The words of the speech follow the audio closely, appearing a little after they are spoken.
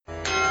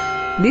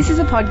This is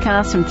a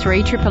podcast from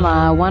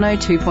 3RRR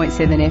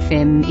 102.7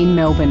 FM in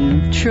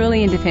Melbourne,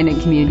 truly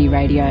independent community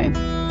radio.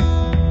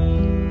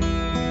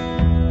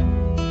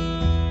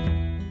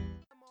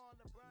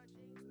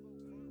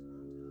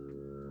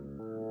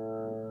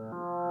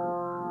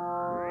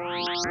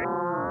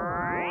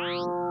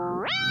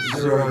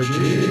 Zero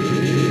G.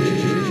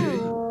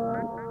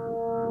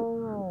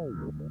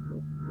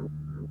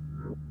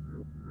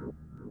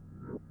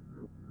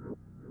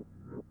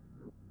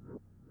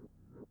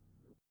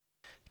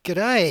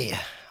 G'day,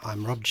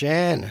 I'm Rob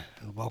Jan,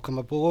 and welcome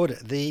aboard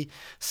the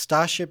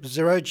Starship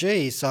Zero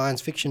G science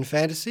fiction,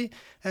 fantasy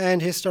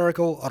and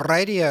historical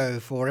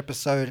radio for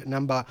episode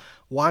number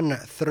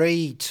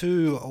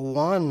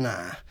 1321,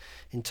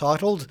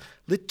 entitled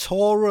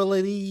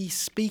Littorally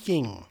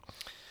Speaking.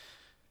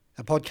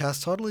 The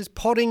podcast title is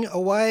Podding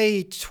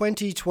Away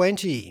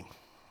 2020.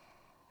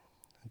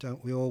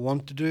 Don't we all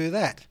want to do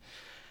that?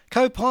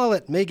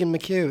 Co-pilot Megan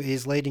McHugh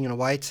is leading an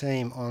away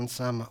team on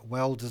some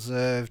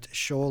well-deserved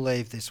shore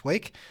leave this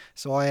week,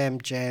 so I am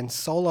Jan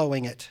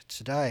soloing it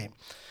today.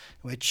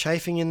 We're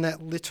chafing in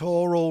that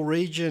littoral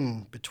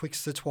region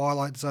betwixt the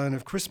twilight zone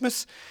of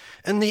Christmas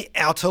and the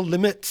outer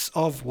limits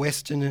of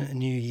Western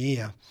New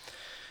Year.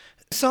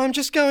 So I'm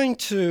just going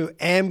to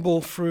amble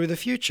through the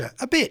future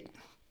a bit,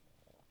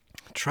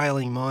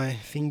 trailing my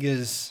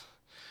fingers,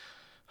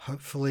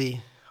 hopefully,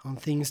 on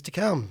things to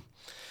come.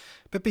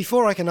 But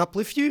before I can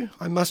uplift you,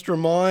 I must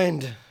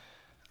remind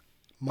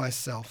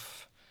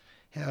myself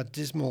how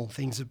dismal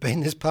things have been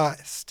this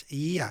past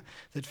year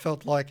that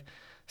felt like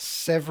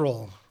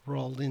several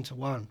rolled into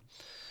one.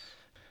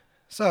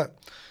 So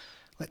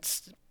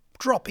let's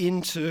drop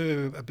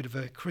into a bit of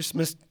a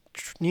Christmas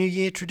New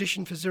Year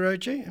tradition for Zero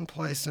G and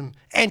play some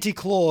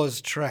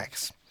anti-clause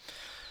tracks.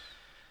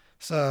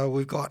 So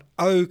we've got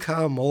O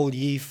Come All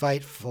Ye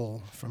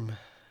Faithful from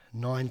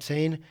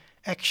 19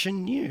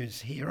 Action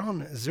News here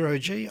on Zero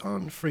G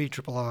on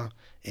 3RRR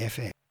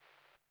FM.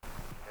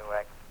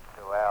 2X,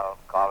 2L,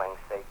 calling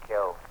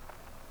CQ.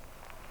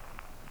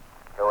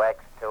 2X,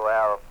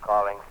 2L,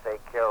 calling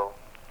CQ.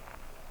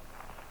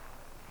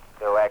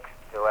 2X,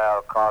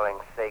 2L, calling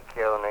CQ,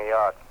 New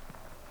York.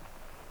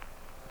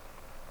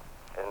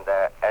 Isn't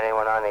there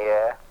anyone on the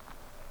air?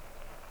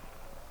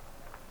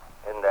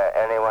 Isn't there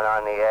anyone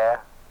on the air?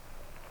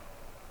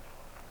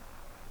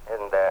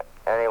 Isn't there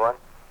anyone?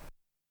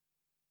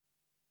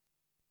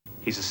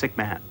 He's a sick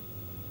man.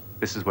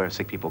 This is where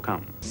sick people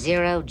come.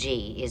 Zero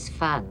G is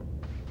fun,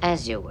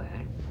 as you were.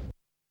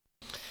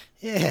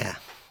 Yeah,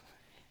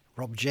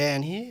 Rob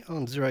Jan here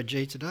on Zero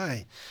G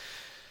today.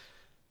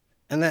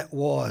 And that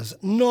was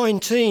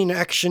 19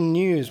 Action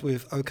News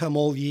with O Come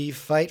All Ye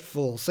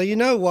Faithful. So you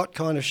know what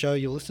kind of show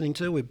you're listening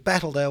to. We've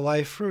battled our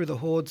way through the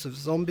hordes of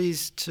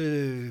zombies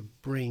to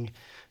bring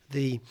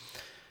the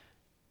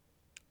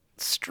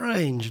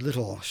strange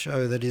little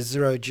show that is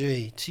Zero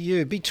G to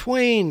you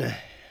between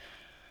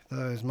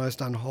those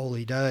most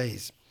unholy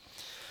days.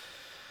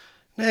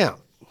 Now,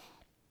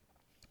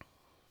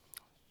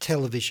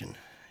 television.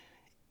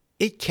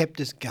 It kept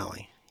us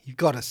going, you've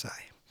got to say.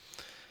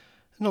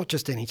 Not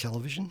just any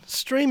television,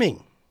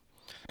 streaming.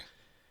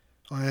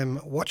 I am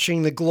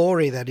watching the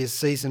glory that is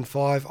season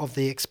 5 of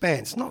The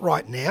Expanse. Not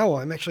right now,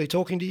 I'm actually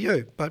talking to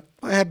you, but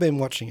I have been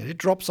watching it. It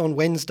drops on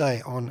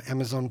Wednesday on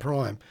Amazon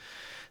Prime.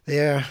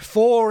 There are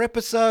 4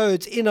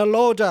 episodes in a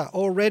loader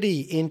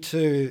already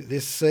into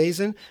this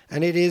season,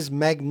 and it is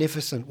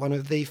magnificent. One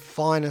of the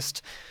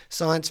finest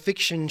science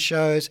fiction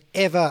shows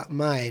ever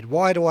made.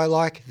 Why do I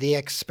like The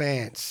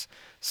Expanse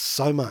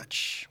so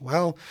much?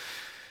 Well,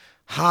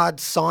 hard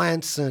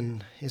science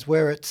is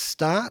where it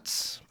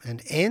starts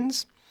and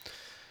ends,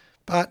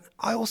 but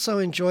I also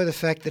enjoy the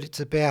fact that it's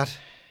about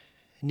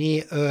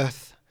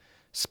near-Earth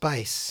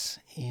space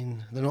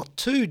in the not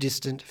too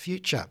distant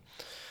future.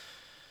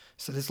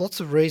 So there's lots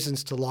of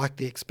reasons to like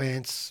The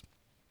Expanse.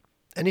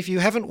 And if you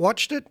haven't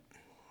watched it,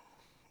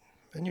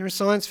 and you're a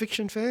science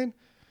fiction fan,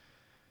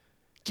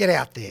 get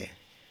out there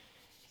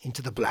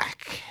into the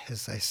black,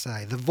 as they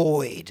say, the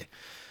void,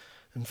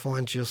 and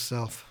find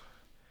yourself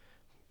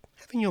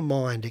having your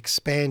mind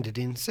expanded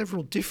in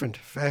several different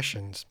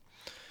fashions.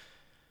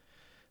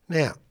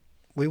 Now,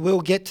 we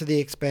will get to The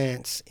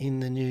Expanse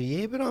in the new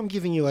year, but I'm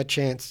giving you a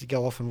chance to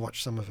go off and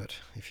watch some of it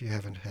if you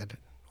haven't had it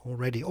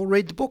already, or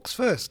read the books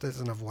first. There's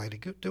another way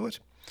to do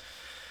it,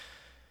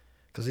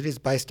 because it is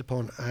based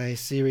upon a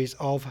series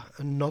of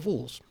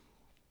novels.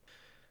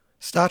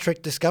 Star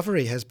Trek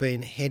Discovery has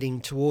been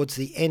heading towards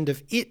the end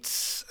of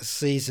its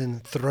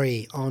season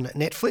 3 on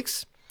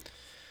Netflix,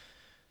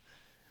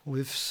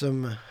 with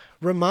some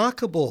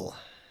remarkable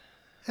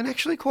and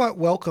actually quite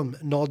welcome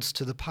nods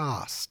to the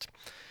past.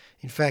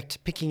 In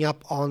fact, picking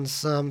up on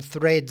some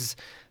threads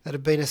that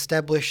have been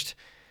established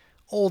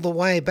all the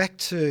way back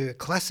to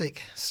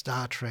classic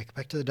Star Trek,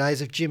 back to the days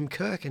of Jim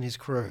Kirk and his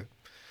crew,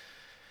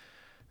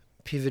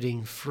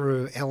 pivoting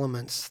through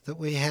elements that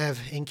we have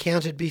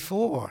encountered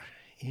before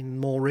in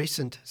more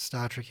recent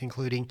Star Trek,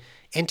 including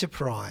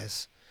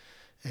Enterprise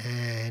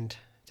and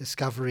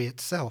Discovery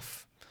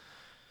itself.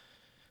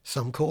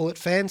 Some call it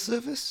fan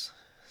service,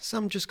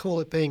 Some just call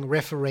it being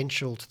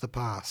referential to the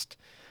past.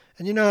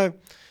 And you know, when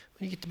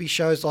you get to be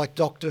shows like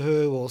Doctor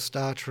Who or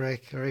Star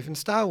Trek or even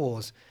Star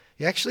Wars,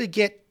 you actually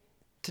get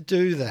to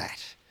do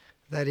that.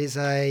 That is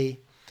a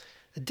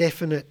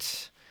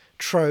definite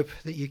trope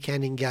that you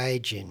can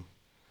engage in.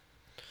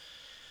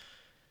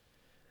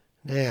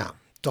 Now,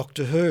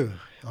 Doctor Who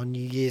on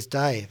New Year's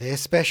Day, their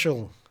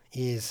special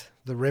is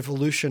The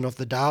Revolution of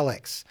the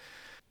Daleks.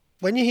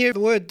 When you hear the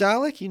word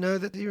Dalek, you know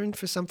that you're in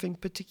for something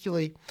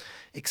particularly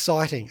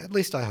exciting. At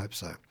least I hope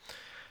so.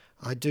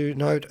 I do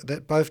note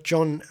that both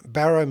John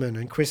Barrowman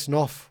and Chris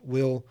Noth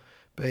will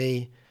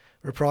be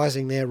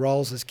reprising their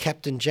roles as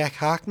Captain Jack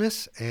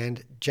Harkness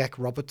and Jack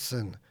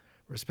Robertson,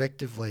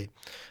 respectively.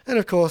 And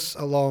of course,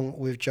 along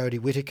with Jodie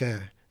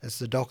Whittaker as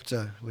the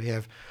Doctor, we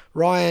have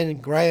Ryan,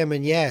 Graham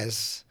and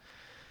Yaz,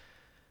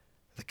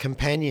 the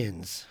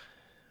companions,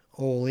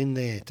 all in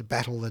there to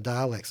battle the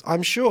Daleks.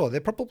 I'm sure they're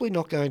probably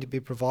not going to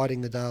be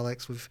providing the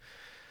Daleks with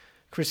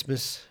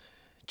Christmas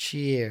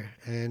cheer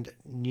and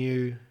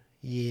New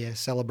Year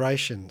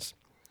celebrations.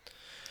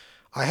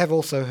 I have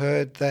also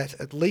heard that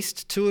at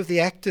least 2 of the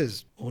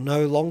actors will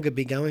no longer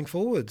be going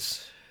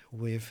forwards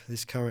with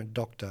this current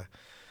Doctor.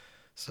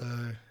 So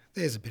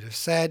there's a bit of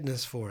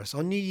sadness for us.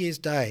 On New Year's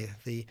Day,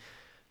 the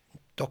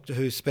Doctor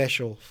Who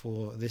special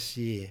for this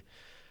year.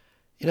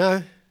 You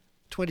know,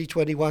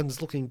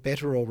 2021's looking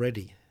better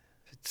already.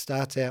 It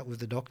starts out with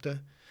the Doctor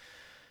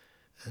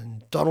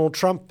and Donald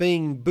Trump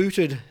being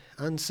booted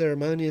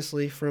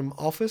unceremoniously from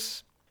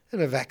office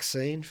and a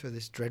vaccine for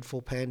this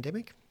dreadful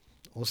pandemic,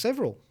 or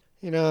several.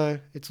 You know,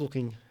 it's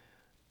looking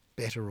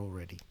better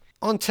already.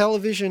 On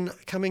television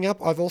coming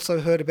up, I've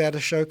also heard about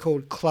a show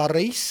called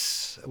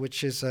Clarice,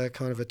 which is a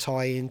kind of a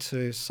tie-in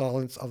to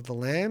Silence of the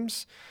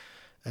Lambs.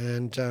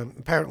 And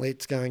apparently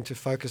it's going to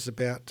focus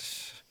about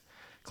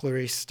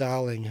Clarice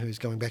Starling, who's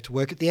going back to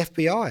work at the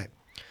FBI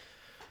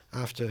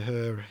after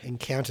her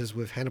encounters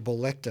with Hannibal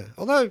Lecter.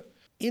 Although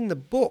in the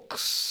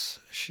books,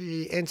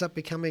 she ends up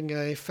becoming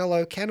a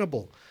fellow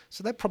cannibal.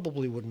 So that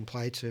probably wouldn't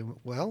play too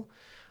well.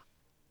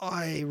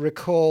 I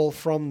recall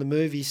from the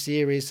movie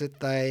series that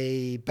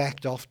they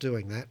backed off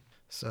doing that.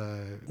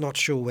 So not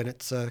sure when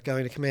it's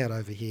going to come out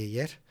over here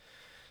yet.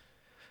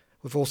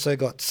 We've also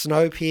got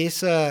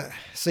Snowpiercer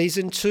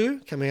Season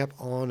 2 coming up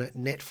on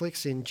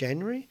Netflix in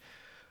January.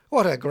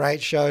 What a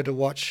great show to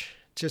watch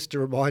just to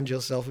remind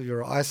yourself of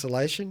your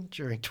isolation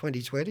during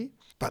 2020.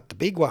 But the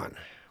big one,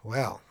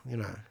 well, you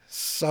know,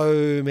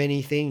 so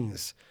many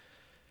things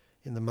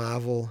in the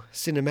Marvel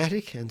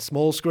cinematic and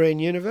small screen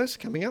universe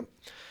coming up.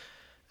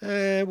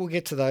 We'll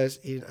get to those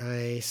in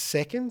a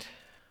second.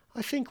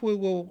 I think we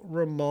will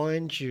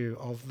remind you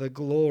of the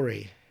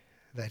glory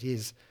that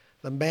is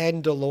The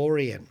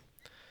Mandalorian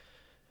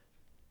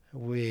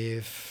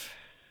with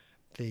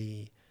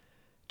the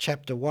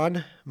Chapter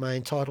 1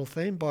 main title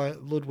theme by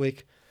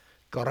Ludwig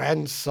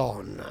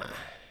Göransson.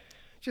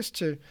 Just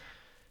to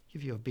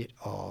give you a bit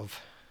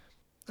of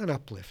an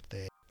uplift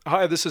there.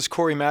 Hi, this is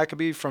Corey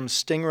Maccabee from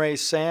Stingray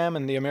Sam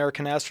and the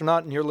American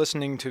Astronaut, and you're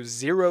listening to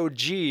Zero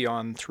G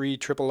on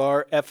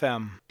 3RRR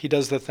FM. He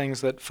does the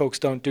things that folks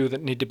don't do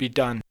that need to be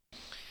done.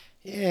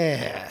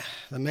 Yeah,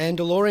 The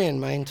Mandalorian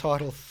main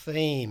title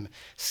theme,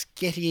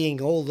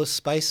 skettying all the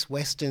space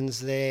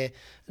westerns there,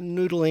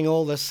 noodling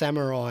all the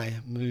samurai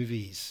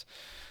movies.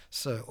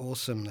 So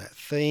awesome, that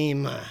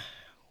theme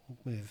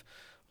with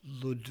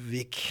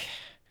Ludwig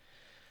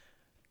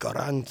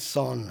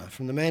Göransson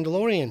from The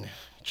Mandalorian,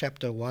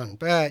 Chapter 1.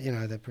 But, you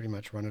know, they pretty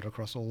much run it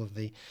across all of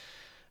the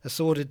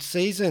assorted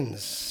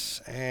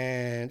seasons.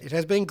 And it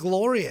has been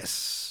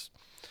glorious.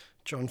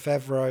 Jon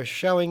Favreau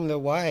showing the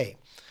way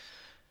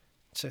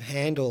to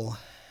handle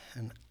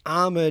an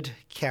armoured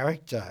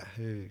character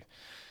who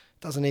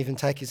doesn't even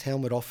take his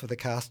helmet off for the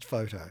cast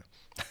photo.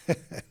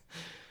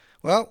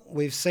 Well,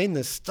 we've seen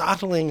the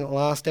startling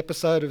last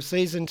episode of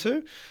Season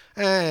 2,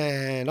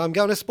 and I'm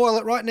going to spoil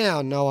it right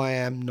now. No, I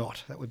am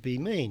not. That would be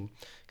mean,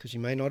 because you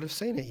may not have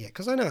seen it yet,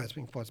 because I know it's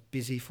been quite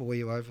busy for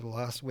you over the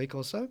last week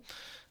or so.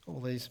 All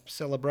these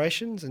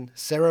celebrations and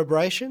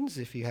cerebrations,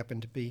 if you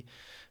happen to be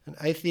an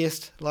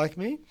atheist like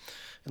me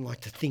and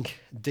like to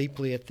think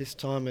deeply at this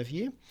time of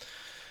year.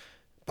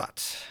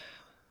 But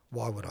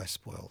why would I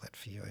spoil that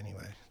for you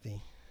anyway? The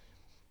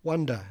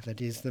wonder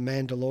that is The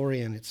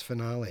Mandalorian, its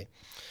finale.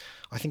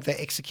 I think they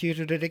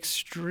executed it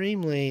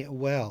extremely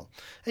well.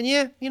 And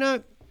yeah, you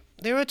know,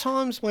 there are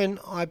times when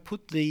I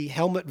put the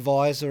helmet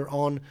visor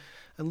on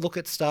and look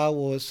at Star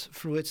Wars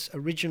through its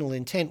original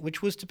intent,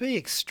 which was to be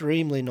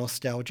extremely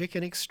nostalgic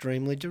and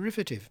extremely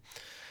derivative.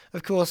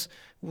 Of course,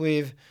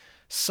 with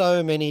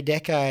so many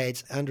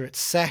decades under its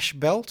sash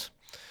belt,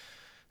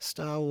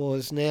 Star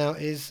Wars now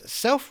is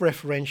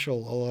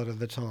self-referential a lot of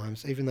the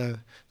times, even though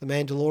The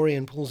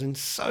Mandalorian pulls in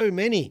so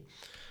many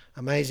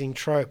amazing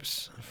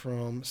tropes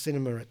from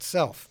cinema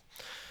itself.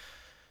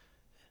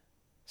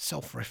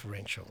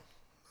 Self-referential.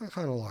 I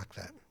kind of like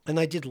that. And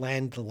they did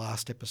land the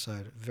last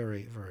episode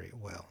very, very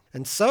well.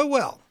 And so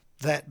well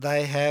that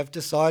they have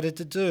decided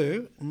to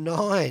do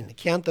 9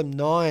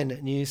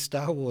 new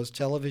Star Wars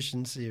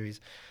television series.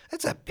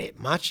 That's a bit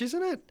much,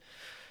 isn't it?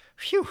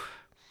 Phew.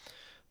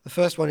 The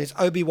first one is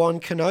Obi-Wan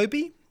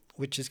Kenobi,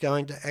 which is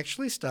going to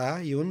actually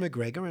star Ewan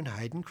McGregor and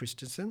Hayden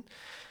Christensen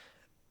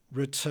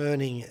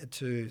returning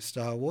to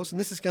Star Wars. And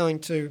this is going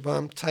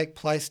to take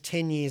place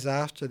 10 years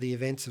after the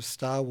events of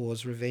Star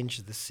Wars Revenge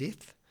of the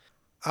Sith.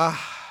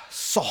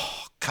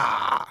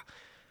 Ahsoka,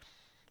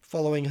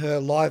 following her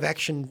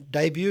live-action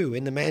debut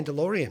in The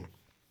Mandalorian.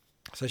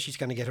 So she's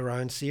going to get her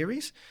own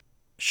series.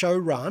 Show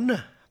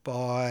run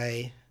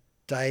by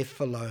Dave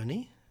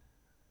Filoni,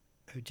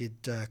 who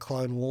did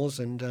Clone Wars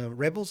and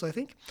Rebels, I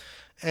think,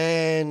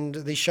 and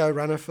the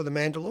showrunner for The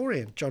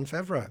Mandalorian, Jon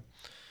Favreau.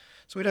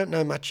 So we don't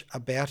know much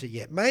about it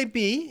yet.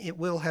 Maybe it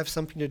will have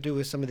something to do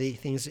with some of the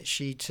things that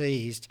she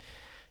teased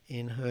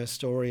in her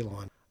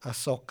storyline.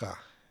 Ahsoka,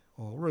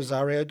 or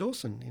Rosario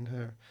Dawson in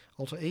her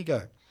alter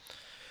ego.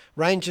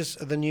 Rangers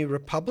of the New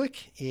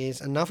Republic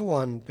is another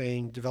one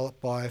being developed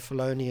by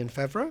Filoni and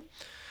Favreau.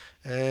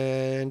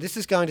 And this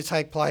is going to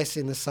take place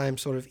in the same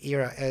sort of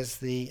era as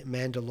The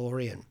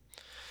Mandalorian.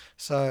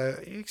 So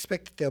you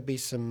expect that there'll be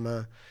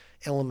some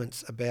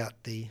elements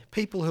about the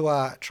people who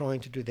are trying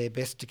to do their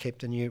best to keep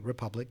the New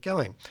Republic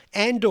going.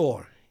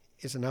 Andor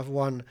is another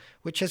one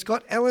which has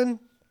got Alan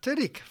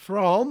Tudyk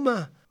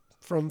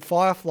from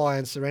Firefly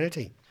and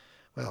Serenity.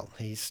 Well,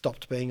 he's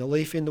stopped being a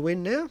leaf in the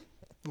wind now.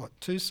 What,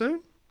 too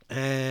soon?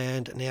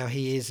 And now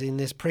he is in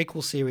this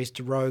prequel series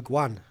to Rogue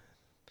One,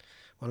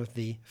 one of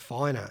the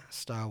finer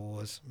Star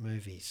Wars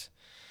movies.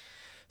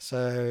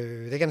 So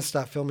they're going to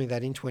start filming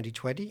that in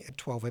 2020,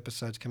 12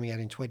 episodes coming out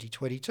in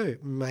 2022.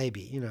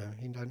 Maybe, you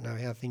don't know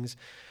how things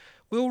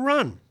will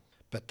run.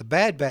 But The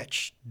Bad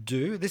Batch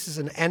do. This is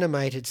an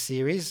animated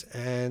series,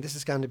 and this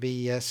is going to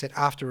be set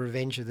after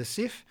Revenge of the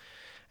Sith.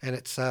 And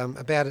it's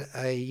about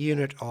a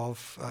unit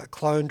of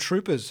clone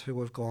troopers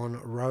who have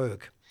gone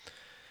rogue.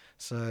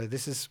 So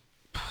this is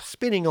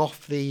spinning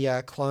off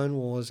the Clone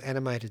Wars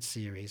animated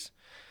series.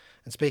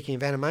 And speaking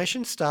of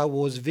animation, Star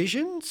Wars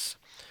Visions.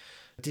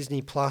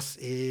 Disney Plus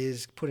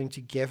is putting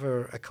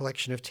together a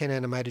collection of 10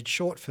 animated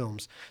short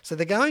films. So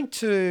they're going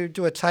to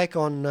do a take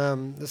on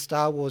the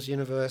Star Wars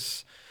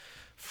universe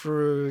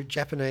through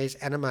Japanese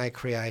anime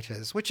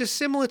creators, which is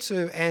similar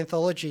to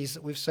anthologies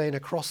that we've seen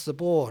across the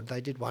board.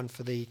 They did one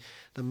for the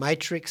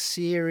Matrix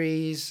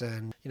series,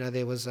 and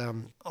there was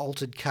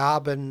Altered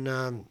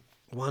Carbon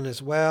one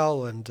as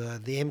well, and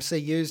the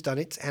MCU's done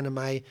its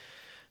anime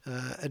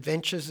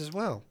adventures as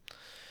well.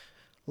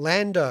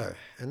 Lando,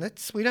 and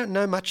we don't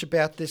know much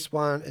about this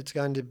one. It's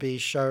going to be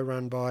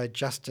showrun by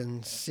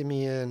Justin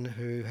Simeon,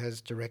 who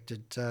has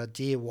directed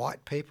Dear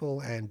White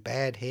People and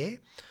Bad Hair,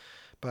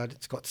 but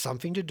it's got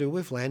something to do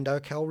with Lando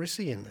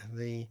Calrissian,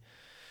 the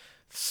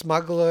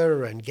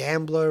smuggler and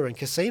gambler and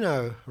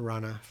casino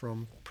runner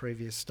from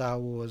previous Star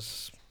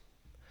Wars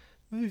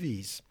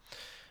movies.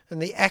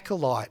 And The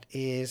Acolyte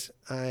is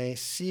a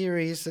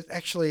series that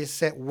actually is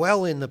set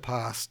well in the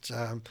past,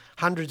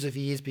 hundreds of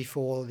years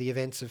before the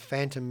events of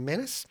Phantom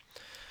Menace.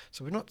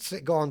 So we've not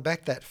gone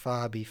back that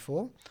far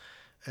before.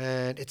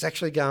 And it's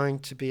actually going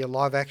to be a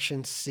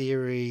live-action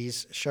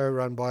series show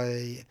run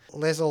by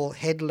Leslie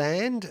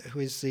Headland, who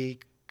is the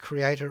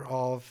creator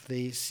of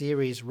the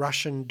series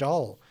Russian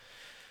Doll.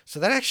 So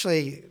that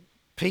actually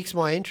piques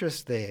my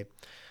interest there.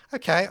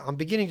 Okay, I'm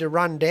beginning to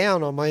run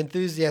down on my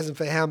enthusiasm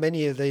for how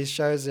many of these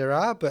shows there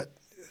are, but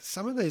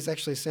some of these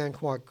actually sound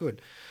quite good.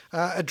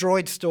 A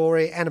Droid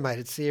Story,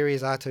 animated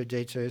series,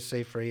 R2-D2,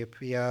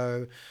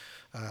 C-3PO,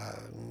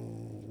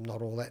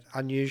 not all that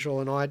unusual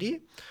an idea.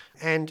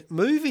 And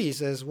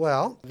movies as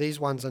well. These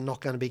ones are not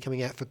going to be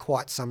coming out for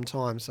quite some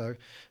time, so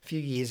a few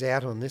years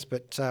out on this,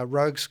 but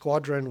Rogue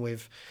Squadron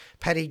with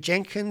Patty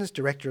Jenkins,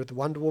 director of the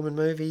Wonder Woman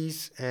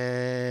movies,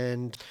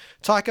 and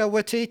Taika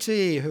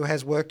Waititi, who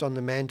has worked on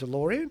The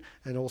Mandalorian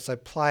and also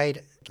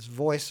played the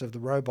voice of the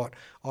robot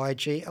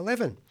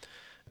IG-11.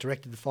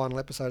 Directed the final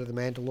episode of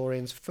The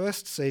Mandalorian's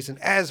first season,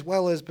 as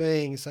well as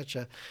being such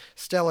a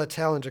stellar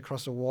talent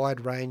across a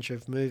wide range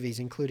of movies,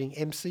 including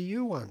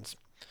MCU ones.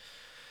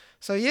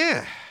 So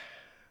yeah,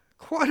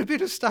 quite a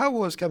bit of Star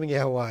Wars coming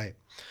our way.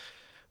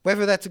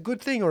 Whether that's a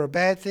good thing or a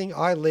bad thing,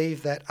 I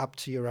leave that up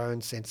to your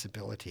own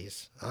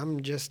sensibilities.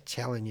 I'm just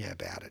telling you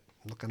about it.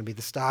 I'm not going to be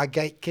the star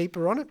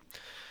gatekeeper on it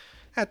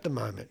at the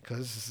moment,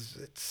 because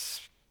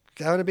it's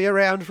going to be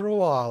around for a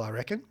while, I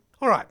reckon.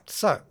 All right,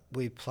 so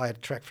we played a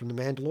track from The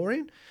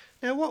Mandalorian.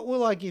 Now, what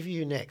will I give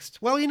you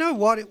next? Well, you know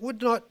what? It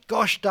would not,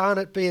 gosh darn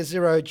it, be a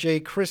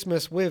Zero-G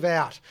Christmas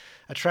without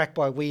a track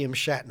by William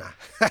Shatner.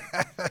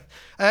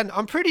 And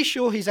I'm pretty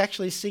sure he's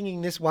actually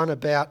singing this one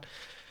about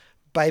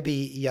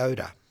Baby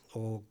Yoda,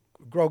 or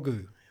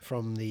Grogu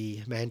from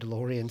the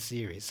Mandalorian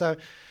series. So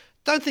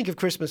don't think of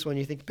Christmas when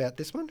you think about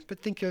this one,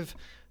 but think of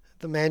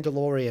The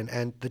Mandalorian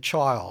and the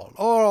child.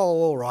 Oh,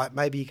 all right,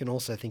 maybe you can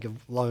also think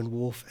of Lone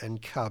Wolf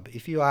and Cub,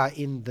 if you are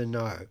in the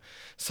know.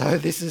 So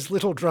this is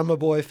Little Drummer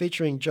Boy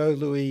featuring Joe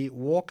Louis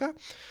Walker,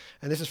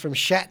 and this is from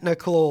Shatner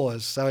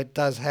Claus, so it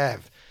does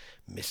have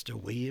Mr.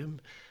 William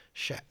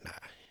Shatner.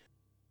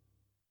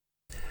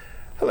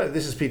 Hello,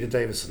 this is Peter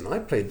Davison. I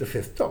played the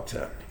Fifth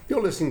Doctor.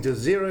 You're listening to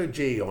Zero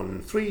G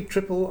on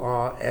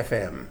 3RRR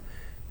FM.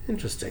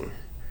 Interesting.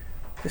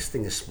 This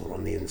thing is smaller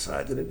on the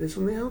inside than it is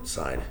on the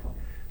outside.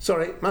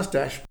 Sorry,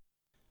 mustache.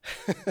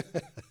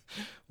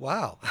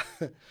 Wow.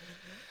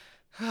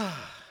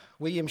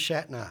 William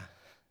Shatner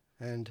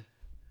and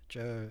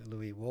Joe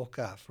Louis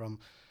Walker from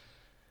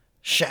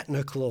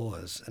Shatner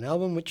Claus, an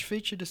album which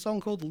featured a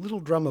song called The Little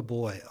Drummer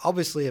Boy,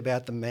 obviously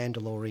about the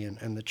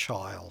Mandalorian and the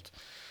child,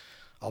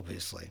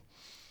 obviously.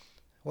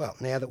 Well,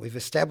 now that we've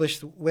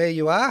established where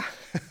you are,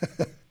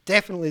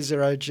 definitely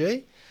Zero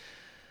G,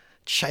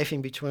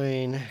 chafing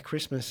between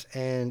Christmas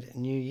and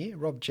New Year.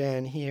 Rob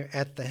Jan here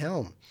at the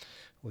helm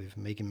with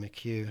Megan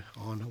McHugh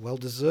on a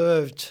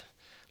well-deserved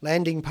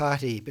landing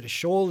party, bit of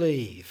shore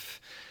leave.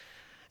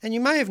 And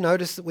you may have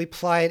noticed that we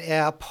played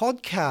our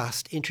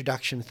podcast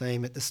introduction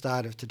theme at the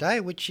start of today,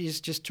 which is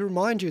just to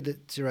remind you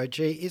that Zero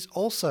G is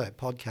also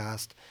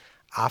podcast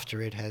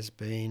after it has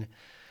been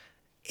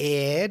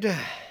aired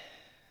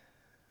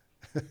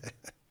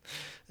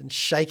and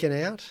shaken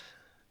out.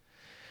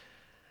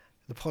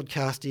 The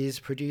podcast is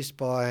produced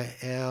by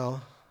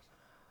our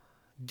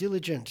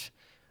diligent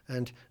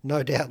and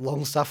no doubt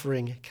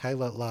long-suffering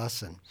Kayla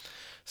Larson.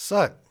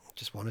 So,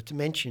 just wanted to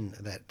mention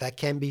that that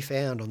can be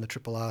found on the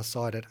Triple R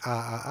site at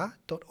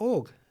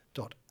rrr.org.au.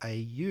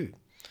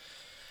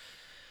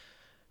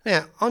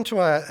 Now, onto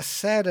a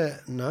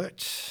sadder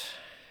note.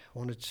 I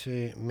wanted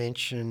to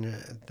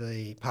mention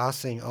the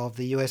passing of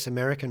the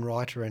US-American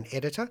writer and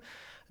editor,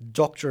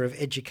 Doctor of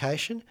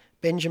Education,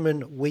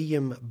 Benjamin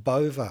William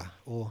Bova,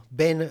 or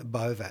Ben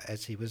Bova,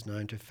 as he was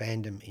known to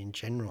fandom in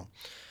general.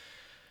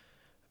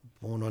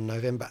 Born on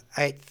November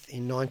 8th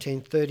in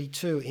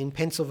 1932 in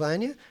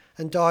Pennsylvania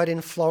and died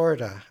in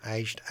Florida,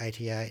 aged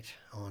 88,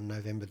 on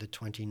November the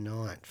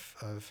 29th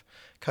of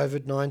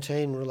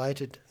COVID-19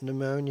 related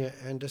pneumonia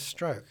and a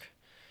stroke.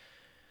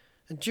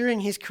 And during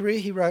his career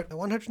he wrote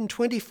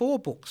 124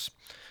 books,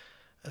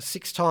 a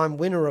 6-time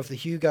winner of the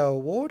Hugo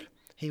Award.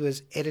 He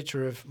was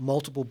editor of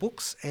multiple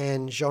books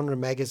and genre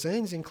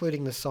magazines,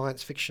 including the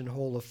Science Fiction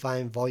Hall of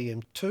Fame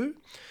Volume 2,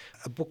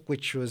 a book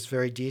which was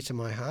very dear to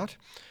my heart,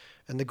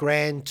 and the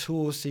Grand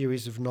Tour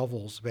series of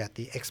novels about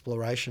the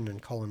exploration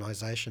and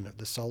colonisation of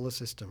the solar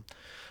system.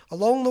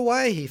 Along the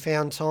way, he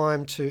found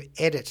time to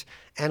edit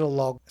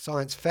Analog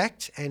Science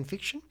Fact and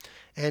Fiction,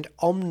 and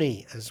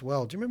Omni as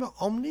well. Do you remember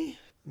Omni?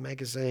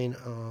 Magazine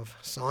of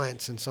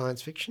science and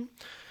science fiction.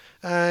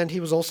 And he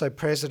was also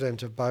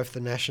president of both the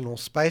National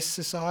Space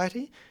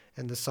Society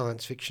and the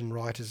Science Fiction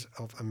Writers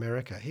of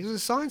America. He was a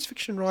science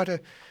fiction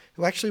writer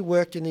who actually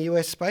worked in the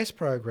US space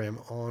program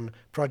on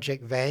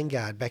Project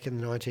Vanguard back in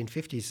the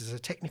 1950s as a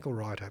technical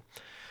writer,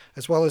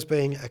 as well as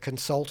being a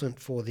consultant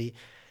for the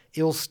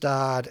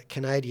ill-starred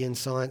Canadian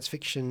science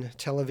fiction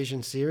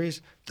television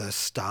series, The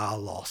Star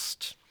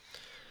Lost.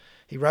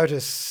 He wrote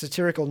a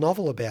satirical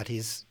novel about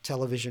his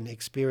television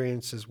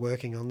experiences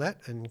working on that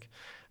and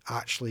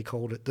archly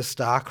called it The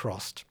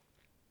Star-Crossed.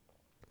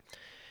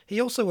 He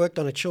also worked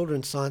on a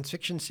children's science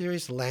fiction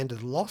series, The Land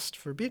of the Lost,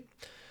 for a bit,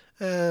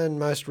 and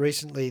most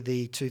recently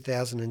the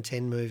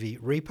 2010 movie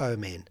Repo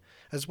Men,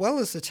 as well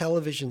as the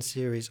television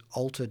series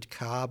Altered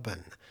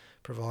Carbon,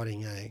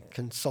 providing a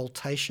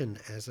consultation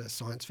as a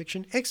science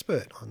fiction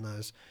expert on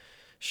those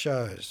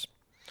shows.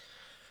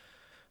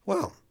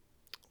 Well,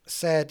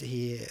 sad to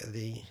hear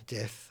the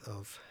death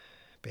of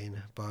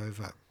Ben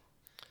Bova.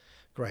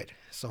 Great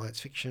science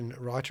fiction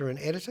writer and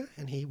editor,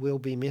 and he will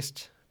be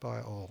missed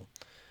by all.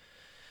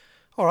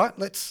 All right,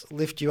 let's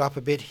lift you up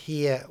a bit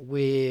here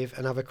with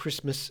another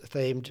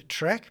Christmas-themed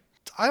track.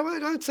 I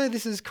don't say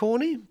this is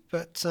corny,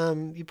 but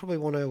you probably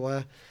want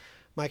to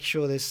make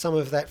sure there's some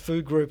of that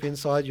food group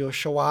inside your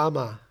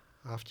shawarma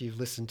after you've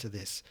listened to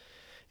this.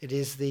 It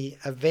is the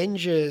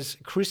Avengers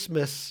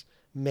Christmas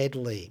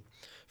medley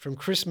from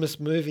Christmas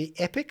movie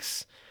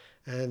Epics,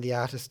 and the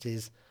artist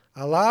is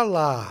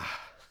Alala.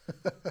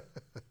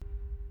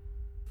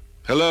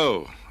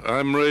 Hello,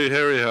 I'm Ray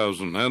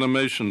Harryhausen,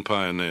 animation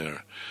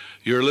pioneer.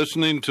 You're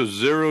listening to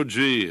Zero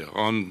G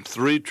on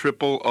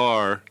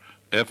 3RRR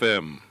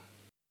FM.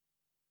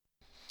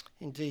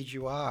 Indeed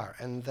you are,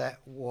 and that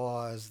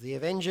was the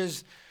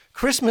Avengers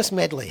Christmas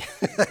medley.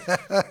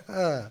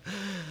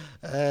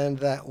 And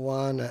that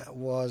one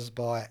was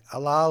by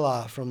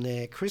Alala from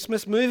their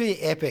Christmas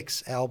movie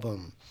Epics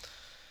album.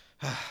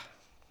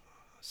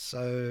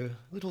 So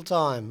little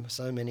time,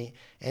 so many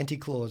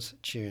anti-Claus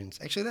tunes.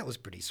 Actually, that was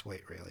pretty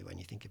sweet, really, when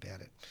you think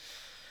about it.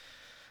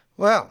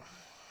 Well,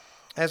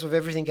 as with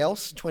everything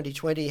else,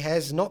 2020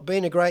 has not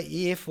been a great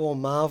year for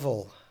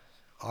Marvel,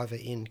 either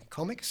in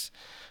comics,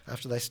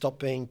 after they stopped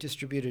being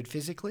distributed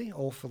physically,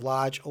 or for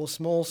large or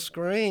small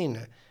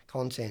screen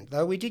content.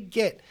 Though we did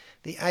get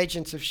the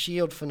Agents of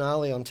S.H.I.E.L.D.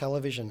 finale on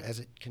television as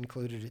it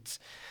concluded its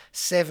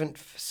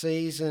 7th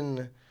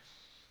season.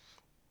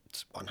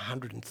 It's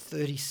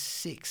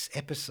 136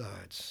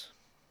 episodes.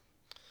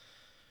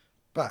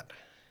 But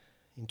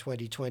in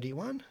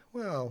 2021,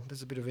 well,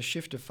 there's a bit of a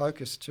shift of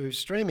focus to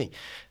streaming.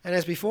 And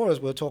as before, as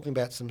we were talking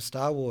about some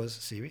Star Wars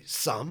series,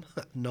 some,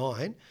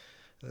 9,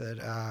 that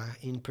are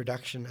in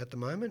production at the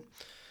moment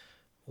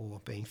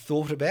or being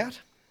thought about,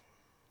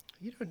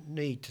 you don't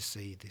need to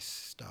see this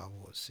Star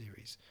Wars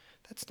series.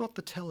 That's not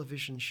the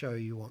television show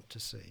you want to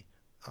see.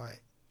 I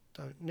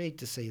don't need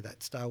to see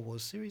that Star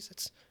Wars series.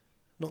 It's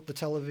not the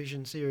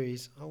television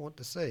series I want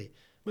to see.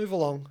 Move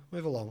along.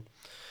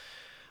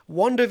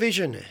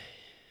 WandaVision,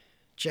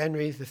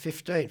 January the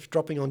 15th,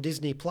 dropping on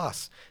Disney+.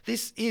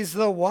 This is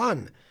the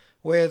one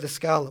where the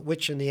Scarlet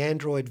Witch and the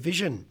android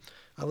Vision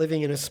are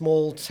living in a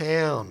small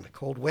town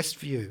called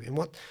Westview in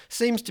what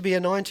seems to be a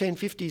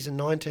 1950s and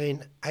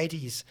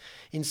 1980s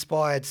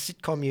inspired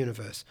sitcom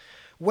universe.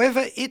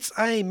 Whether it's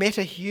a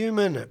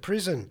metahuman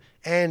prison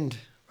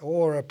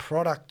or a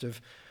product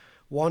of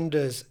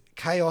Wanda's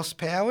chaos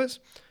powers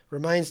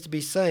remains to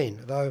be seen,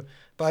 though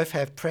both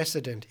have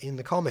precedent in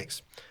the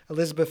comics.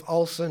 Elizabeth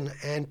Olsen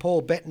and Paul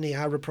Bettany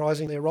are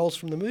reprising their roles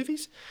from the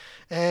movies,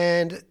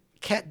 and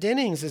Kat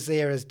Dennings is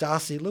there as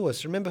Darcy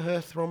Lewis. Remember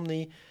her from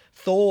the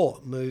Thor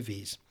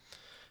movies.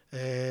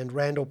 And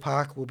Randall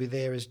Park will be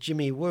there as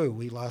Jimmy Woo.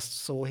 We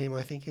last saw him,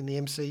 I think, in the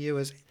MCU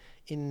as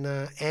in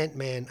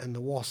Ant-Man and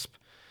the Wasp.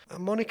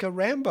 Monica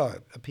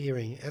Rambeau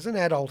appearing as an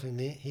adult in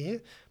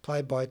here,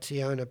 played by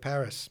Tiona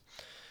Paris.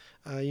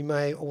 You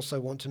may also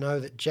want to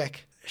know that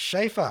Jack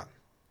Schaefer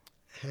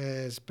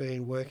has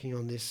been working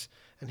on this,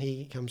 and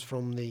he comes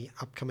from the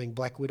upcoming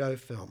Black Widow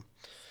film.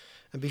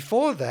 And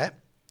before that,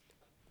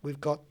 we've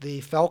got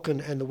The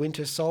Falcon and the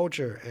Winter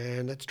Soldier,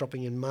 and that's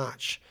dropping in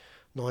March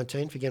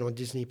 19th, again on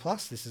Disney+.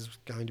 This is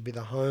going to be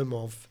the home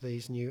of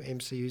these new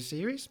MCU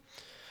series.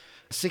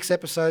 A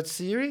 6-episode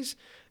series,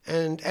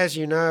 and as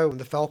you know,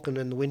 The Falcon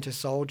and the Winter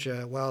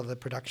Soldier, well, the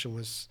production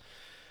was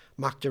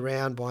mucked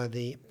around by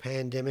the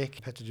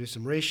pandemic, had to do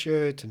some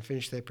reshoots and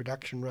finish their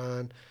production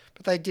run,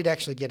 but they did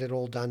actually get it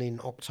all done in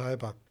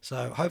October.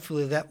 So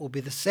hopefully that will be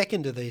the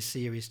second of these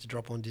series to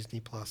drop on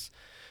Disney+.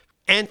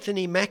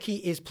 Anthony Mackie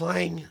is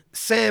playing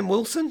Sam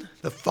Wilson,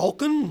 the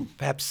Falcon.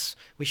 Perhaps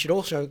we should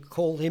also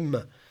call him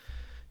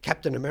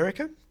Captain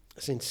America,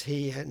 since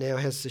he now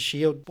has the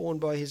shield borne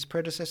by his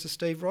predecessor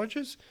Steve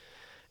Rogers.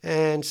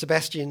 And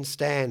Sebastian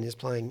Stan is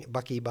playing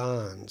Bucky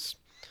Barnes.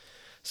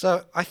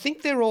 So I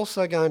think they're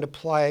also going to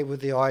play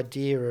with the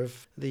idea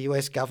of the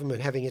US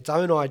government having its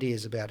own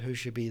ideas about who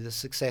should be the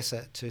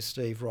successor to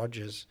Steve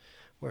Rogers,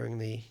 wearing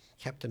the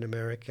Captain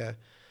America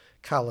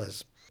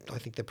colours. I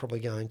think they're probably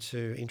going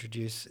to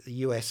introduce the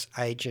US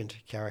agent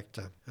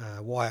character,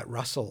 Wyatt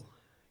Russell,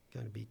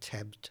 going to be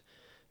tabbed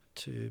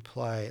to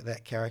play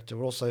that character.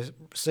 We're also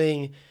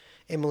seeing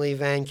Emily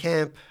Van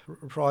Camp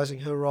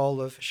reprising her role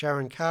of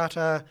Sharon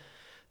Carter,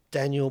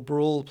 Daniel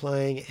Bruhl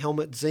playing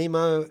Helmut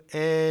Zemo,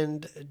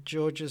 and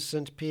Georges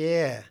St.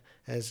 Pierre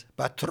as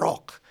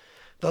Batroc,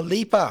 the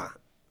Leaper.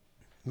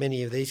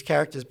 Many of these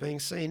characters being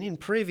seen in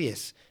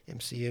previous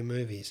MCU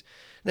movies.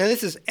 Now,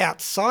 this is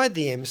outside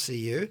the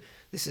MCU.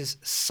 This is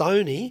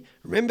Sony.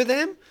 Remember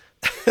them?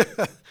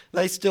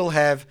 They still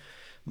have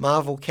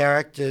Marvel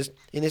characters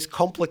in this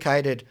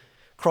complicated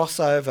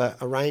crossover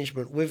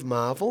arrangement with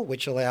Marvel,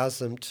 which allows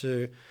them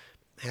to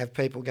have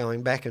people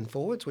going back and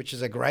forwards, which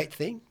is a great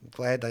thing. I'm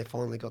glad they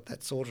finally got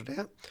that sorted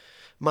out.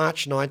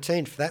 March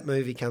 19th, that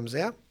movie comes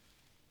out.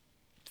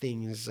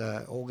 Things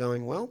all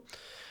going well.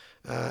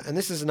 And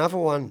this is another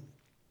one,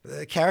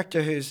 a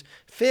character who's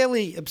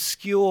fairly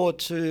obscure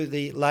to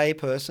the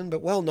layperson,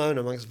 but well known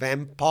amongst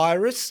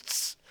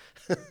vampirists.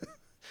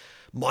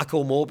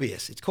 Michael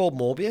Morbius. It's called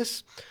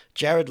Morbius.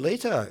 Jared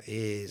Leto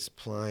is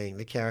playing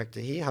the character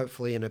here,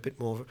 hopefully in a bit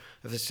more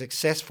of a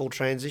successful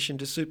transition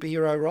to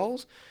superhero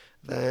roles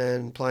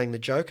than playing the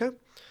Joker.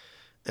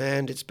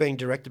 And it's being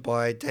directed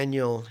by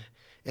Daniel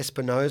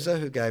Espinosa,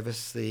 who gave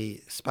us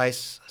the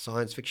space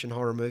science fiction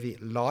horror movie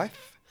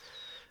Life.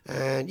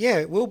 And yeah,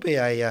 it will be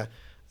a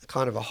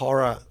kind of a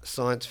horror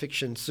science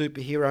fiction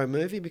superhero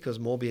movie because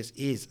Morbius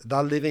is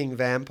the living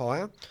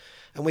vampire.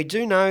 And we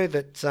do know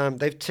that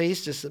they've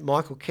teased us that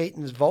Michael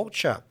Keaton's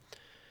Vulture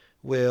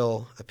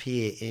will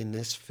appear in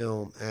this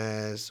film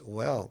as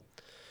well.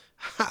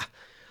 Ha!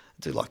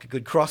 I do like a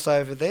good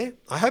crossover there.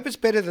 I hope it's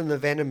better than the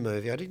Venom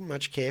movie. I didn't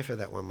much care for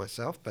that one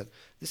myself, but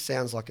this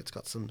sounds like it's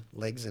got some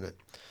legs in it.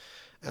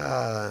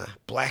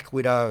 Black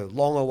Widow,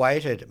 long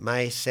awaited,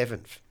 May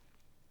 7th.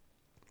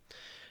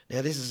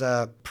 Now, this is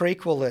a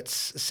prequel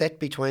that's set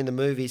between the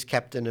movies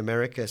Captain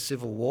America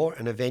Civil War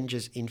and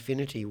Avengers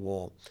Infinity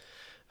War,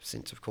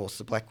 since, of course,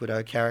 the Black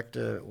Widow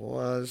character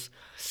was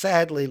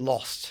sadly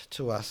lost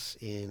to us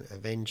in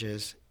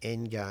Avengers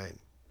Endgame.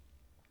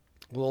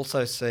 We'll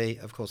also see,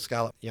 of course,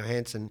 Scarlett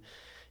Johansson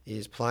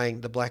is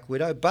playing the Black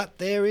Widow, but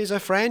there is a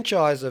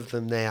franchise of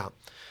them now,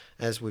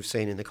 as we've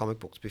seen in the comic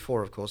books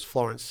before, of course.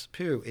 Florence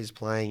Pugh is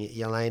playing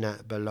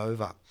Yelena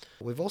Belova.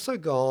 We've also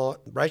got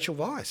Rachel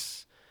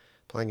Weisz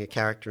playing a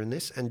character in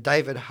this, and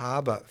David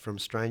Harbour from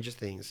Stranger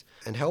Things,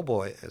 and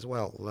Hellboy as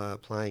well,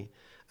 playing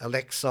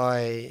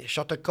Alexei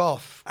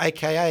Shotakov,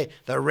 a.k.a.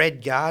 the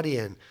Red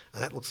Guardian.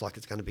 And that looks like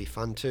it's going to be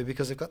fun too,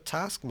 because they've got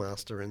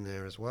Taskmaster in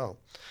there as well.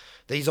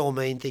 These all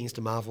mean things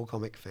to Marvel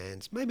comic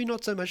fans. Maybe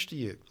not so much to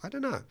you. I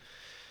don't know.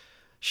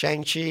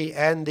 Shang-Chi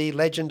and the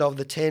Legend of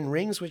the Ten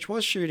Rings, which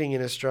was shooting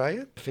in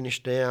Australia,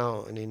 finished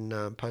now and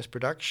in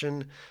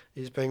post-production,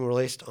 is being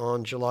released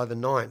on July the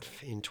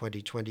 9th in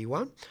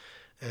 2021.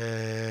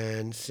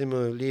 And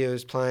Simu Liu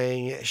is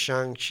playing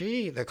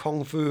Shang-Chi, the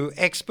Kung Fu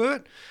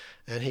expert,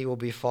 and he will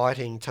be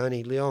fighting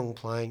Tony Leung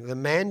playing the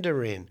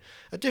Mandarin,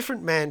 a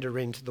different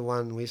Mandarin to the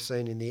one we've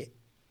seen in the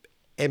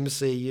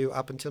MCU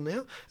up until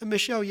now. And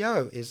Michelle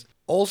Yeoh is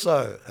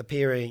also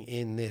appearing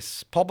in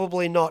this,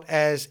 probably not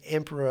as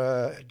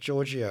Emperor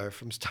Giorgio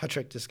from Star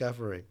Trek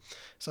Discovery.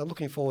 So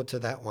looking forward to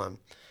that one.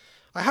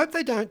 I hope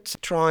they don't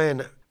try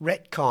and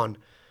retcon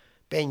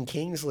Ben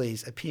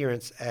Kingsley's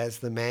appearance as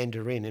the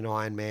Mandarin in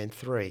Iron Man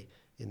 3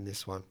 in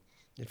this one.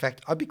 In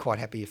fact, I'd be quite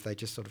happy if they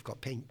just sort of got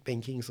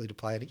Ben Kingsley to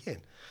play it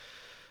again.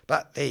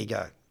 But there you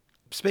go.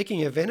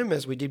 Speaking of Venom,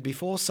 as we did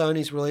before,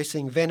 Sony's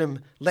releasing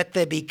Venom Let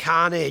There Be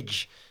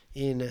Carnage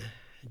in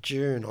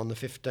June on the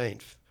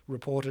 15th,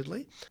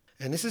 reportedly.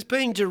 And this is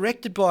being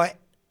directed by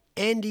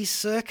Andy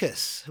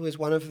Serkis, who is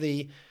one of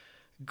the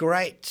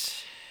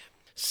great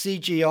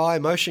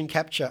CGI motion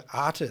capture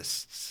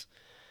artists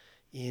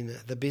in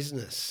the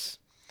business.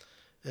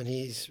 And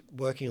he's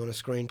working on a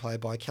screenplay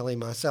by Kelly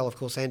Marcel. Of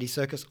course, Andy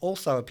Serkis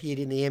also appeared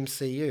in the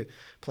MCU,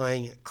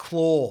 playing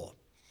Claw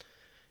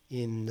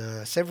in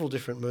several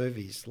different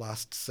movies,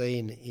 last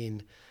seen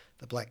in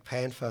the Black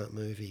Panther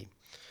movie.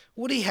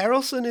 Woody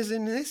Harrelson is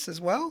in this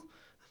as well.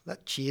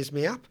 That cheers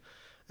me up.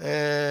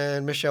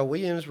 And Michelle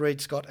Williams,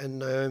 Reed Scott, and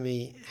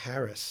Naomi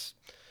Harris.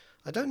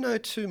 I don't know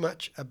too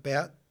much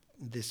about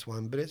this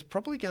one, but it's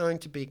probably going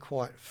to be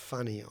quite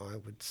funny, I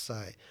would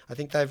say. I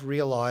think they've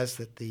realised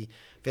that the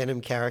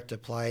Venom character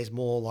plays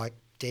more like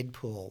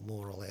Deadpool,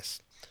 more or less.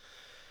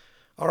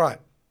 All right,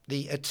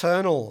 the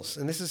Eternals,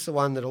 and this is the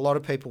one that a lot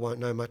of people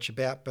won't know much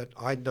about, but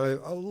I know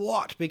a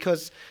lot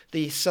because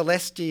the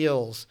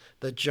Celestials,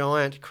 the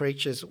giant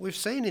creatures we've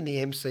seen in the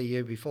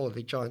MCU before,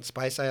 the giant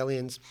space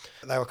aliens,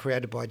 they were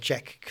created by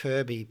Jack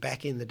Kirby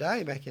back in the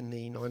day, back in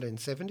the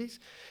 1970s,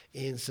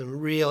 in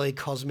some really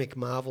cosmic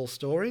Marvel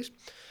stories.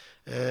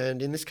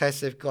 And in this case,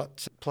 they've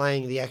got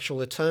playing the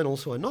actual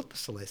Eternals, who are not the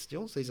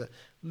Celestials. These are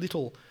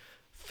little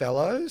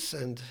fellows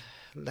and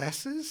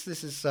lasses.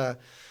 This is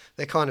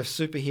they're kind of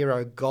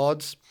superhero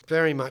gods,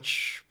 very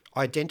much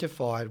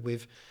identified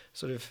with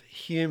sort of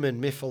human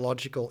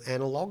mythological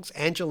analogues.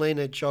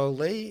 Angelina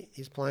Jolie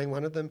is playing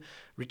one of them.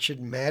 Richard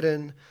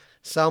Madden,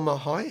 Salma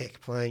Hayek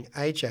playing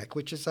Ajak,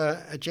 which is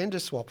a gender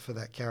swap for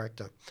that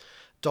character.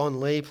 Don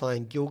Lee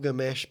playing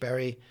Gilgamesh,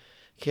 Barry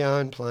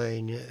Keoghan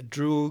playing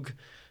Droog,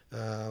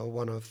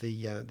 one of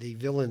the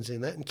villains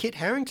in that, and Kit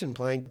Harington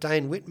playing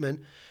Dane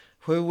Whitman,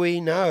 who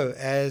we know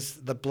as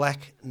the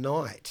Black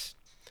Knight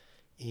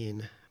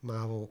in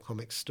Marvel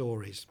Comics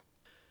stories.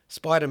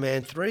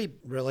 Spider-Man 3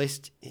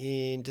 released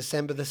in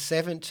December the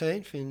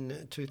 17th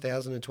in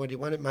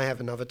 2021. It may have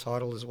another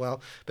title as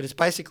well, but it's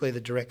basically the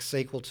direct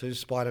sequel to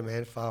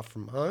Spider-Man Far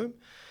From Home.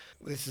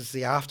 This is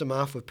the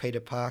aftermath with Peter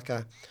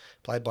Parker,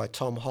 played by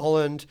Tom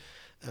Holland,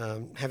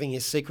 having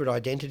his secret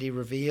identity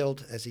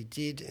revealed as he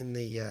did in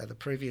the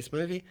previous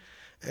movie,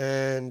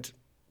 and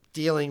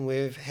dealing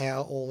with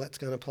how all that's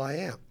going to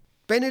play out.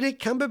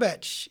 Benedict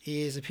Cumberbatch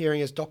is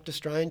appearing as Doctor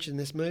Strange in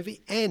this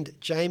movie, and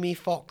Jamie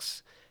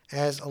Foxx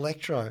as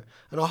Electro,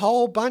 and a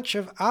whole bunch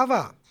of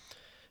other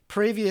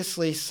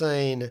previously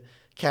seen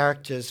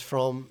characters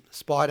from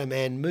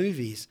Spider-Man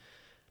movies,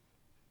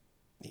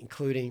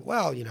 including,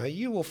 well,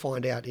 you will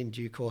find out in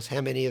due course how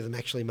many of them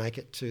actually make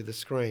it to the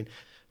screen.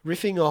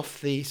 Riffing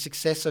off the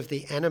success of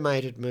the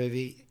animated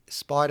movie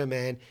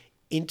Spider-Man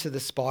Into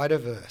the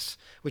Spider-Verse,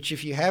 which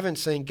if you haven't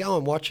seen, go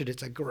and watch it.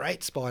 It's a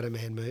great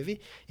Spider-Man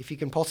movie. If you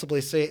can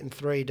possibly see it in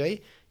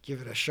 3D, give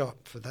it a shot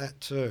for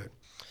that too.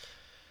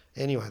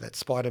 Anyway, that's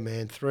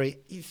Spider-Man 3.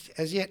 It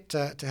has yet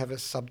to have a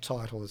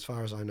subtitle as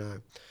far as I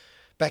know.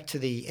 Back to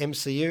the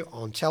MCU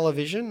on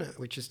television,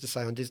 which is to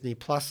say on Disney+.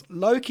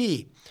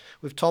 Loki,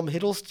 with Tom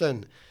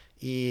Hiddleston,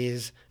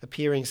 is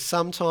appearing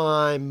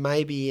sometime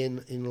maybe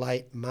in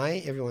late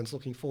May. Everyone's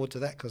looking forward to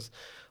that because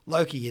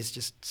Loki is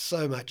just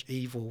so much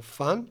evil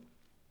fun.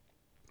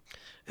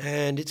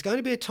 And it's going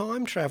to be a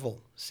time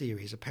travel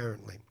series,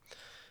 apparently.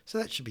 So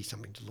that should be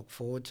something to look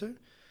forward to.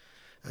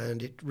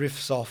 And it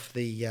riffs off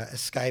the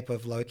escape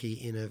of Loki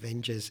in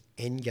Avengers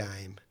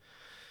Endgame.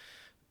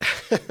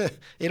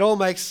 It all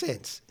makes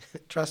sense,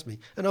 trust me.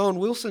 And Owen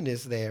Wilson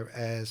is there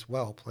as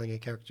well, playing a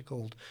character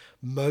called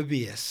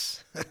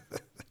Mobius.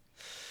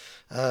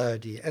 Oh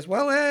dear. As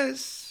well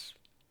as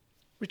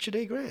Richard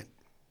E. Grant.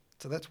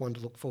 So that's one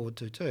to look forward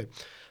to too.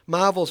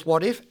 Marvel's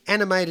What If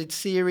animated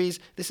series.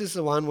 This is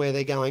the one where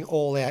they're going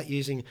all out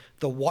using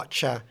the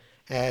Watcher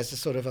as a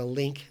sort of a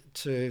link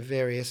to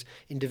various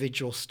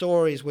individual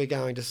stories. We're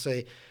going to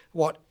see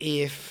what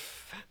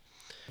if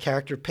the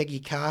character of Peggy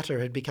Carter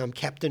had become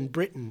Captain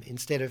Britain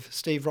instead of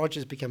Steve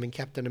Rogers becoming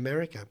Captain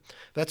America.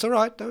 That's all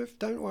right,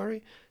 don't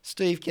worry.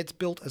 Steve gets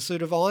built a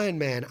suit of Iron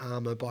Man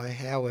armour by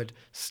Howard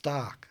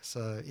Stark.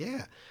 So,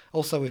 yeah.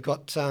 Also, we've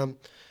got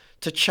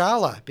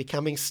T'Challa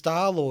becoming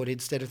Star-Lord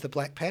instead of the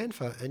Black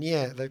Panther. And,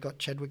 yeah, they've got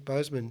Chadwick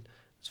Boseman's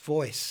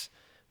voice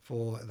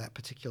for that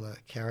particular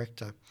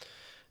character.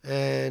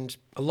 And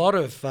a lot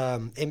of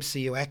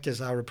MCU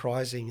actors are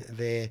reprising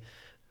their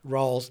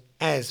roles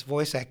as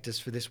voice actors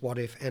for this What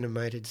If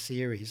animated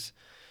series.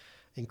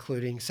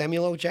 including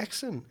Samuel L.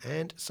 Jackson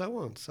and so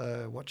on.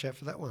 So watch out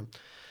for that one.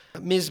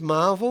 Ms.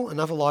 Marvel,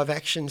 another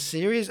live-action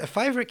series. A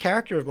favourite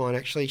character of mine,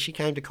 actually. She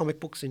came to comic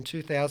books in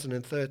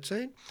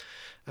 2013.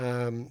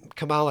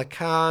 Kamala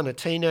Khan, a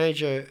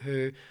teenager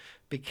who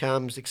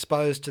becomes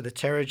exposed to the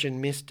Terrigen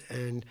Mist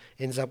and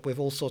ends up with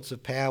all sorts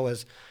of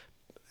powers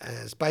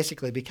as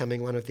basically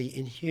becoming one of the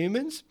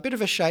Inhumans. A bit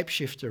of a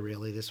shapeshifter,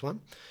 really, this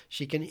one.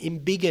 She can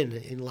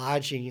embiggen,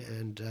 enlarging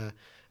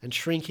and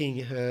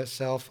shrinking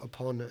herself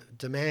upon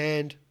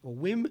demand or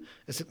whim,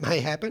 as it may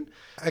happen.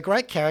 A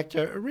great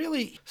character, a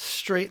really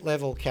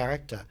street-level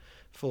character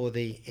for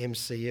the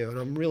MCU, and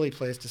I'm really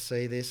pleased to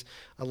see this.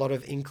 A lot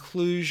of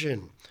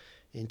inclusion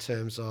in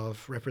terms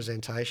of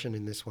representation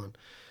in this one.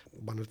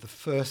 One of the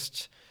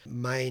first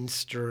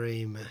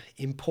mainstream,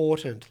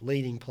 important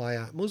leading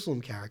player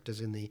Muslim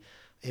characters in the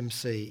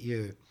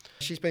MCU.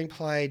 She's been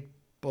played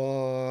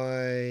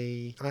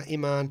by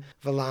Iman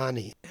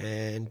Vellani,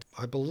 and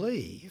I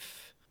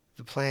believe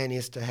the plan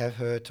is to have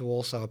her to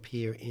also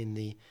appear in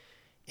the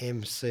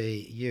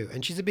MCU.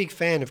 And she's a big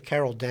fan of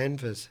Carol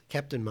Danvers,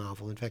 Captain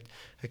Marvel. In fact,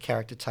 her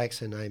character takes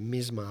her name,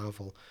 Ms.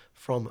 Marvel,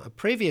 from a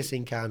previous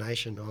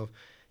incarnation of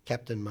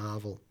Captain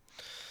Marvel.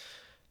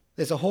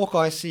 There's a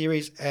Hawkeye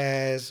series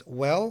as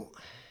well,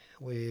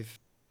 with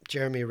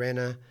Jeremy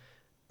Renner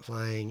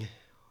playing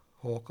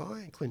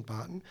Hawkeye, Clint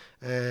Barton,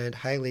 and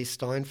Hayley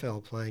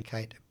Steinfeld playing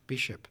Kate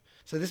Bishop.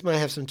 So this may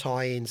have some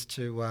tie-ins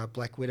to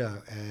Black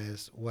Widow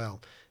as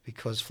well,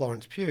 because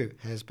Florence Pugh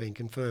has been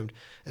confirmed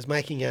as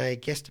making a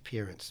guest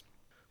appearance.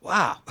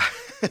 Wow,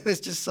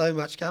 there's just so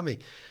much coming.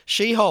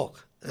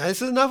 She-Hulk. Now,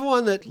 this is another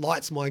one that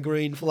lights my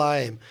green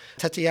flame.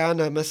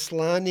 Tatiana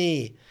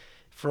Maslany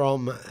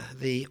from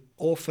the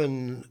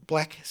Orphan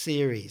Black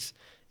series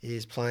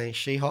is playing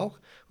She-Hulk.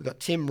 We've got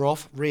Tim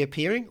Roth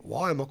reappearing.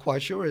 Why, I'm not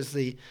quite sure, as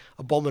the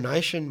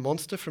abomination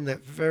monster from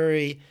that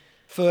very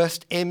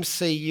first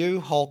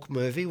MCU Hulk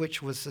movie,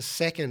 which was the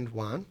second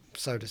one,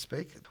 so to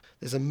speak.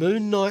 There's a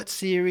Moon Knight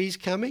series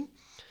coming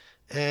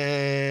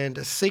and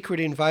a Secret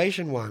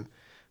Invasion one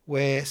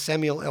where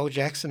Samuel L.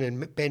 Jackson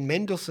and Ben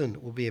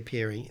Mendelsohn will be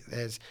appearing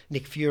as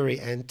Nick Fury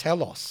and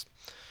Talos.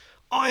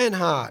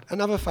 Ironheart,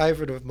 another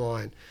favourite of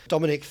mine.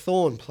 Dominic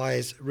Thorne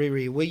plays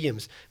Riri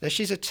Williams. Now,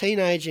 she's a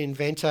teenage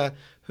inventor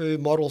who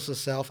models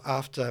herself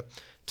after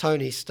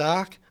Tony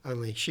Stark,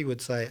 only she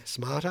would say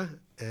smarter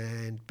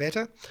and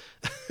better.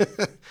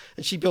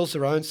 And she builds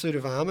her own suit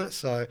of armour,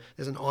 so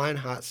there's an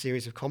Ironheart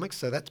series of comics,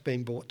 so that's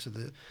been brought to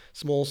the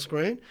small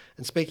screen.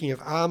 And speaking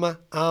of armour,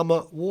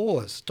 Armour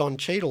Wars. Don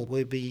Cheadle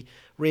will be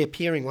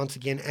reappearing once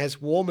again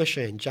as War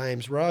Machine,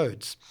 James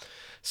Rhodes.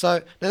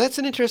 So now that's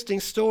an interesting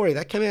story.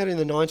 That came out in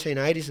the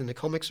 1980s in the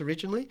comics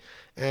originally,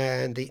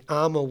 and the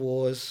Armour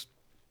Wars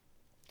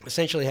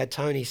essentially had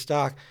Tony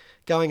Stark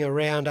going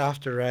around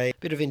after a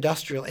bit of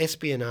industrial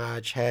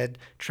espionage had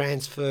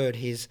transferred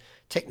his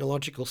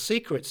technological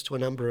secrets to a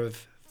number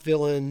of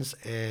villains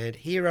and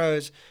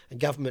heroes and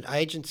government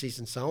agencies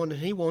and so on,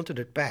 and he wanted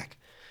it back.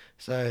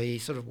 So he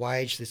sort of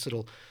waged this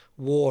little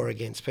war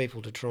against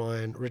people to try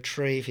and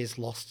retrieve his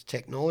lost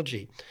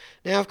technology.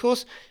 Now, of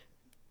course,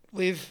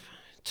 with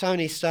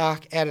Tony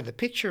Stark out of the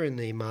picture in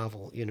the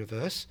Marvel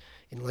universe,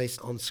 at least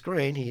on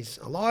screen, he's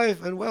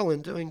alive and well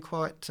and doing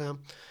quite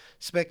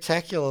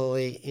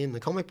spectacularly in the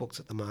comic books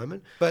at the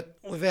moment. But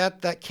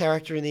without that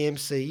character in the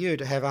MCU,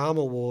 to have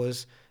Armour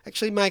Wars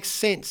actually makes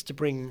sense to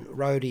bring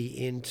Rhodey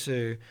in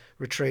to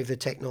retrieve the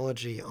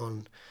technology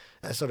on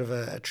a sort of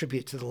a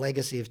tribute to the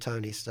legacy of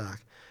Tony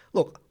Stark.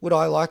 Look, would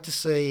I like to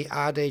see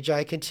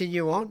RDJ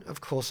continue on?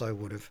 Of course I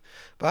would have.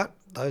 But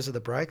those are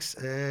the breaks,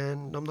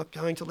 and I'm not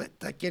going to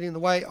let that get in the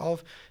way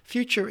of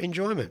future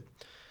enjoyment.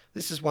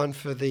 This is one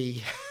for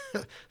the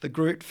the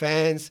Groot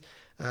fans.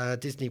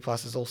 Disney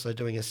Plus is also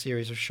doing a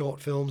series of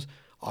short films.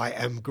 I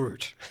Am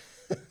Groot.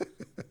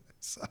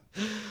 So,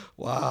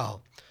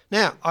 wow.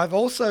 Now, I've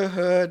also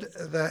heard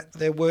that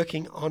they're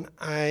working on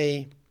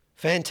a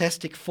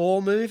Fantastic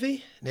Four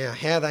movie. Now,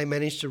 how they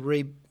managed to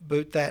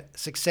reboot that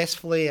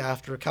successfully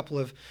after a couple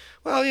of,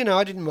 well, you know,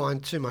 I didn't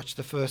mind too much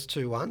the first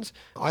two ones.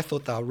 I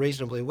thought they were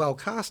reasonably well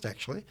cast,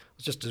 actually. It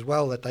was just as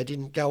well that they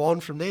didn't go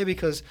on from there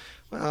because,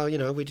 well, you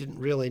know, we didn't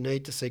really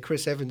need to see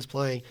Chris Evans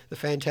playing the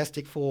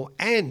Fantastic Four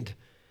and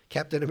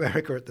Captain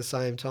America at the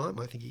same time.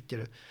 I think he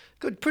did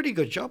a pretty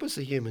good job as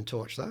the Human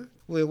Torch, though.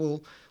 We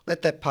will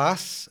let that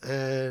pass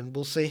and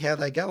we'll see how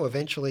they go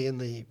eventually in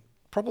the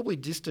probably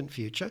distant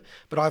future.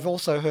 But I've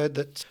also heard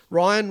that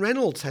Ryan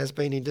Reynolds has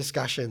been in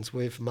discussions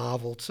with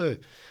Marvel too.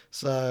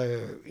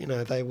 So, you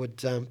know, they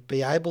would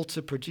be able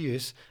to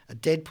produce a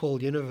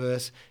Deadpool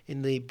universe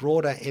in the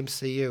broader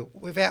MCU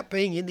without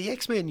being in the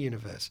X-Men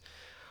universe.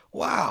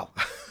 Wow.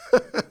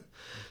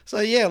 So,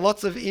 yeah,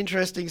 lots of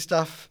interesting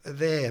stuff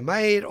there.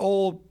 May it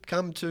all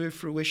come to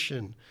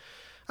fruition.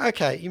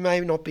 Okay, you may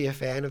not be a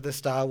fan of the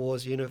Star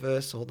Wars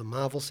universe or the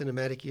Marvel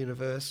Cinematic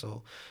Universe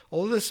or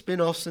all the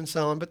spin-offs and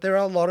so on, but there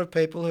are a lot of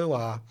people who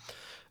are.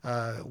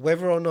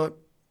 Whether or not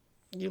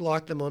You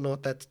like them or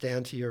not, that's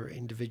down to your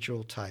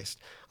individual taste.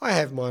 I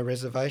have my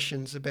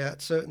reservations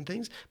about certain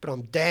things, but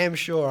I'm damn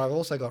sure I've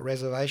also got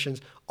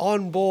reservations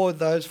on board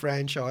those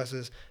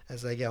franchises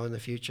as they go in the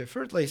future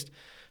for at least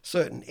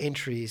certain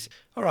entries.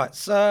 All right,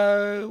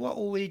 so what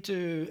will we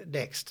do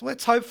next?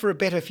 Let's hope for a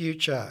better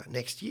future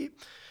next year.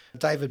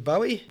 David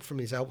Bowie from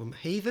his album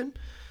Heathen.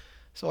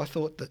 So I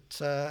thought that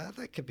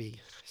that could be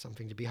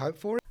something to be hoped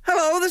for.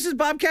 Hello, this is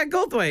Bobcat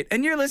Goldthwait,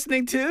 and you're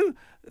listening to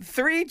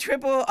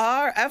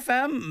 3RRR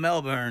FM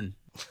Melbourne.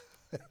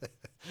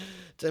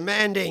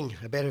 Demanding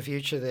a better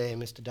future there,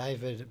 Mr.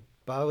 David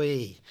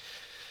Bowie.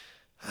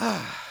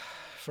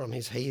 From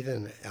his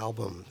Heathen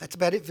album. That's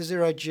about it for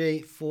Zero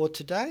G for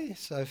today.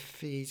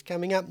 Sophie's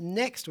coming up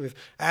next with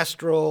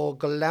Astral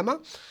Glamour.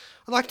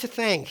 I'd like to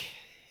thank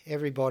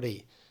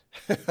everybody,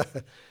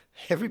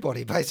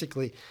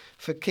 basically,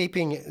 for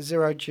keeping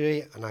Zero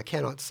G, and I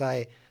cannot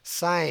say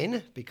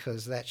sane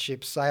because that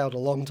ship sailed a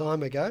long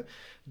time ago,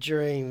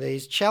 during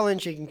these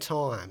challenging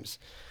times.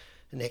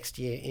 Next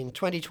year in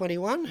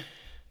 2021,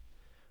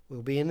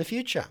 we'll be in the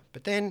future.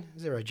 But then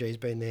Zero G's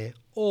been there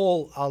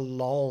all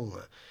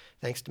along.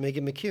 Thanks to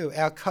Megan McHugh,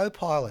 our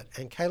co-pilot,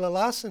 and Kayla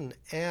Larson,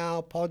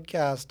 our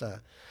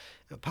podcaster,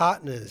 our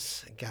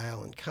partners,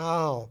 Gail and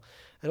Carl,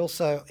 and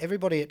also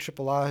everybody at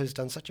Triple R who's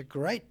done such a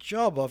great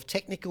job of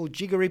technical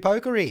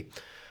jiggery-pokery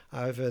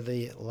over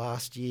the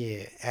last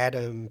year.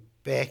 Adam,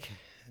 Beck,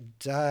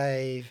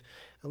 Dave,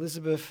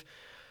 Elizabeth,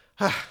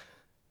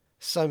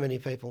 so many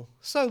people,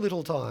 so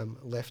little time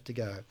left to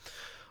go.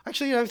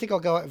 Actually, I don't think I'll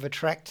go out of a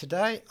track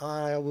today.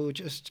 I will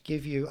just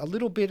give you a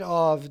little bit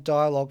of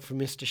dialogue from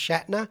Mr.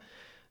 Shatner.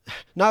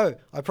 No,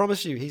 I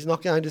promise you, he's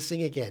not going to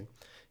sing again.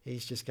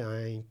 He's just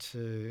going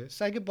to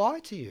say goodbye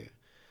to you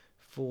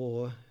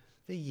for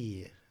the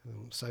year.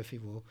 Sophie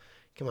will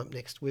come up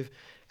next with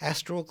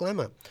Astral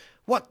Glamour.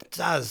 What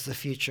does the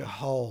future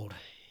hold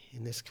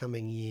in this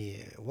coming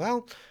year?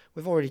 Well,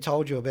 we've already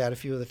told you about a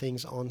few of the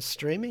things on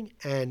streaming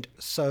and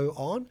so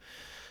on,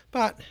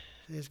 but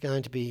there's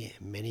going to be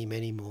many,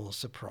 many more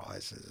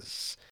surprises.